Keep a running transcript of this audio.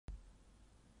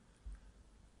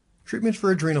Treatments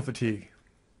for adrenal fatigue.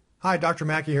 Hi, Dr.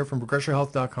 Mackey here from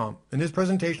ProgressionHealth.com. In this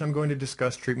presentation, I'm going to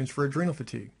discuss treatments for adrenal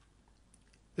fatigue.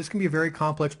 This can be a very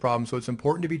complex problem, so it's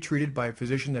important to be treated by a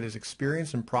physician that is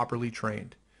experienced and properly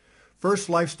trained. First,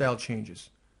 lifestyle changes.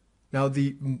 Now,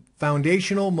 the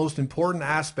foundational, most important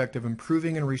aspect of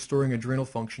improving and restoring adrenal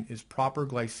function is proper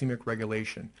glycemic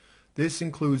regulation. This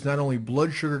includes not only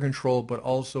blood sugar control, but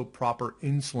also proper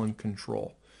insulin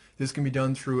control. This can be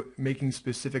done through making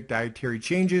specific dietary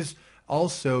changes,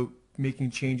 also making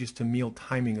changes to meal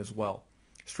timing as well.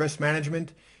 Stress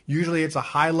management, usually it's a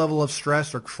high level of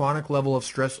stress or chronic level of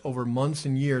stress over months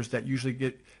and years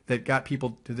that got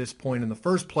people to this point in the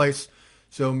first place.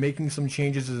 So making some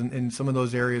changes in some of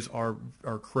those areas are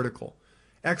critical.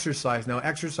 Exercise. Now,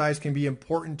 exercise can be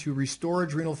important to restore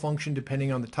adrenal function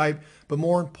depending on the type, but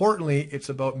more importantly, it's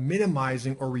about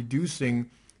minimizing or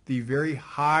reducing the very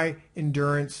high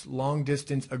endurance, long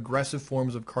distance, aggressive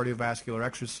forms of cardiovascular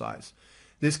exercise.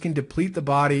 This can deplete the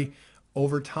body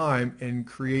over time and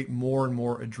create more and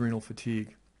more adrenal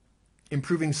fatigue.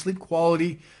 Improving sleep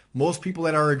quality. Most people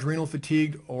that are adrenal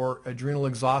fatigued or adrenal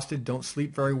exhausted don't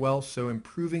sleep very well, so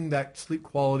improving that sleep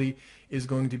quality is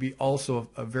going to be also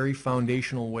a very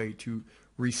foundational way to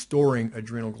restoring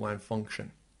adrenal gland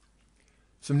function.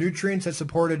 Some nutrients that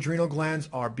support adrenal glands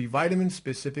are B vitamins,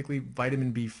 specifically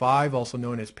vitamin B5, also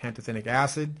known as pantothenic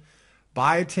acid,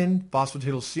 biotin,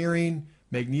 phosphatidylserine,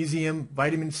 magnesium,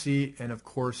 vitamin C, and of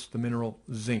course the mineral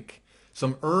zinc.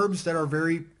 Some herbs that are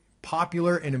very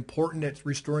popular and important at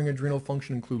restoring adrenal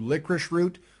function include licorice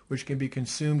root, which can be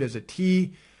consumed as a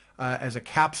tea, as a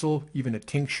capsule, even a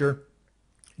tincture.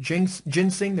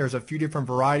 Ginseng, there's a few different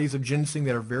varieties of ginseng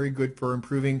that are very good for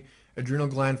improving adrenal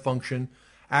gland function.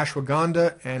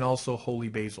 Ashwagandha, and also holy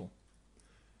basil.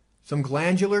 Some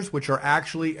glandulars, which are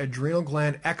actually adrenal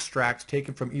gland extracts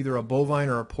taken from either a bovine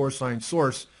or a porcine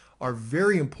source, are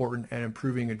very important at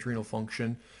improving adrenal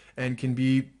function and can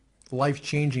be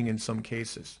life-changing in some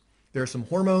cases. There are some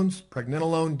hormones,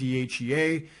 pregnenolone,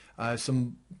 DHEA.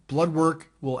 Some blood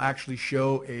work will actually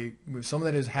show someone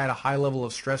that has had a high level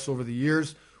of stress over the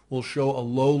years will show a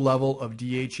low level of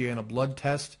DHEA in a blood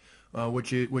test,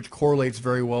 which correlates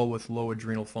very well with low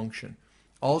adrenal function.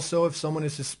 Also, if someone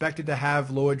is suspected to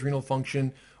have low adrenal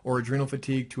function or adrenal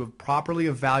fatigue, to properly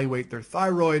evaluate their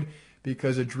thyroid,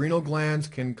 because adrenal gland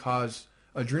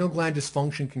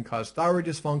dysfunction can cause thyroid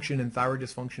dysfunction, and thyroid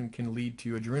dysfunction can lead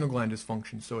to adrenal gland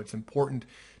dysfunction. So it's important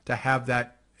to have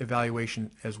that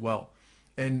evaluation as well.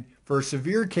 And for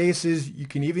severe cases, you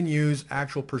can even use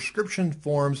actual prescription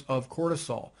forms of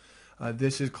cortisol.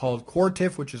 This is called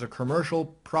Cortif, which is a commercial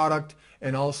product,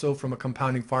 and also from a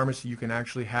compounding pharmacy, you can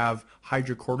actually have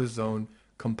hydrocortisone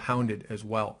compounded as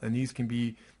well. And these can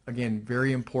be, again,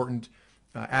 very important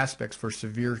aspects for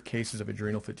severe cases of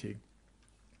adrenal fatigue.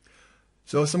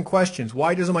 So some questions.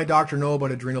 Why doesn't my doctor know about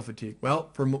adrenal fatigue?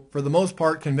 Well, for the most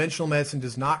part, conventional medicine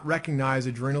does not recognize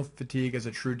adrenal fatigue as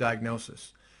a true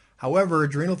diagnosis. However,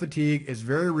 adrenal fatigue is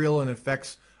very real and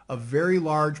affects a very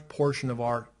large portion of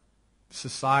our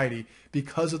society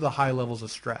because of the high levels of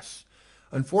stress.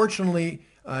 Unfortunately,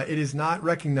 it is not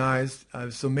recognized,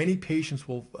 so many patients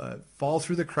will fall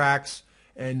through the cracks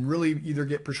and really either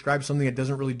get prescribed something that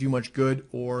doesn't really do much good,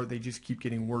 or they just keep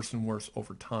getting worse and worse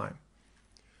over time.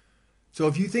 So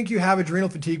if you think you have adrenal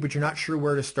fatigue but you're not sure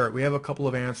where to start, we have a couple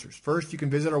of answers. First, you can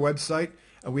visit our website.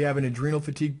 We have an adrenal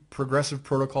fatigue progressive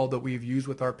protocol that we've used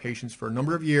with our patients for a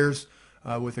number of years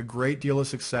with a great deal of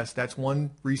success. That's one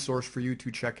resource for you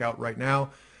to check out right now.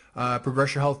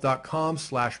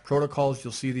 ProgressionHealth.com/protocols.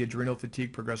 You'll see the adrenal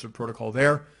fatigue progressive protocol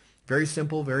there. Very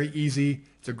simple, very easy.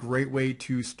 It's a great way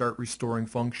to start restoring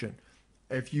function.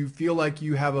 If you feel like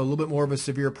you have a little bit more of a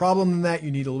severe problem than that,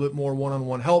 you need a little bit more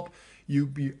one-on-one help,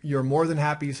 you're more than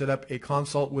happy to set up a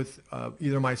consult with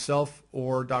either myself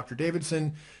or Dr.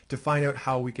 Davidson to find out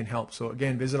how we can help. So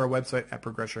again, visit our website at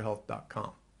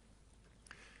ProgressionHealth.com.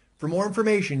 For more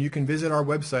information, you can visit our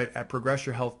website at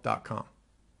ProgressionHealth.com.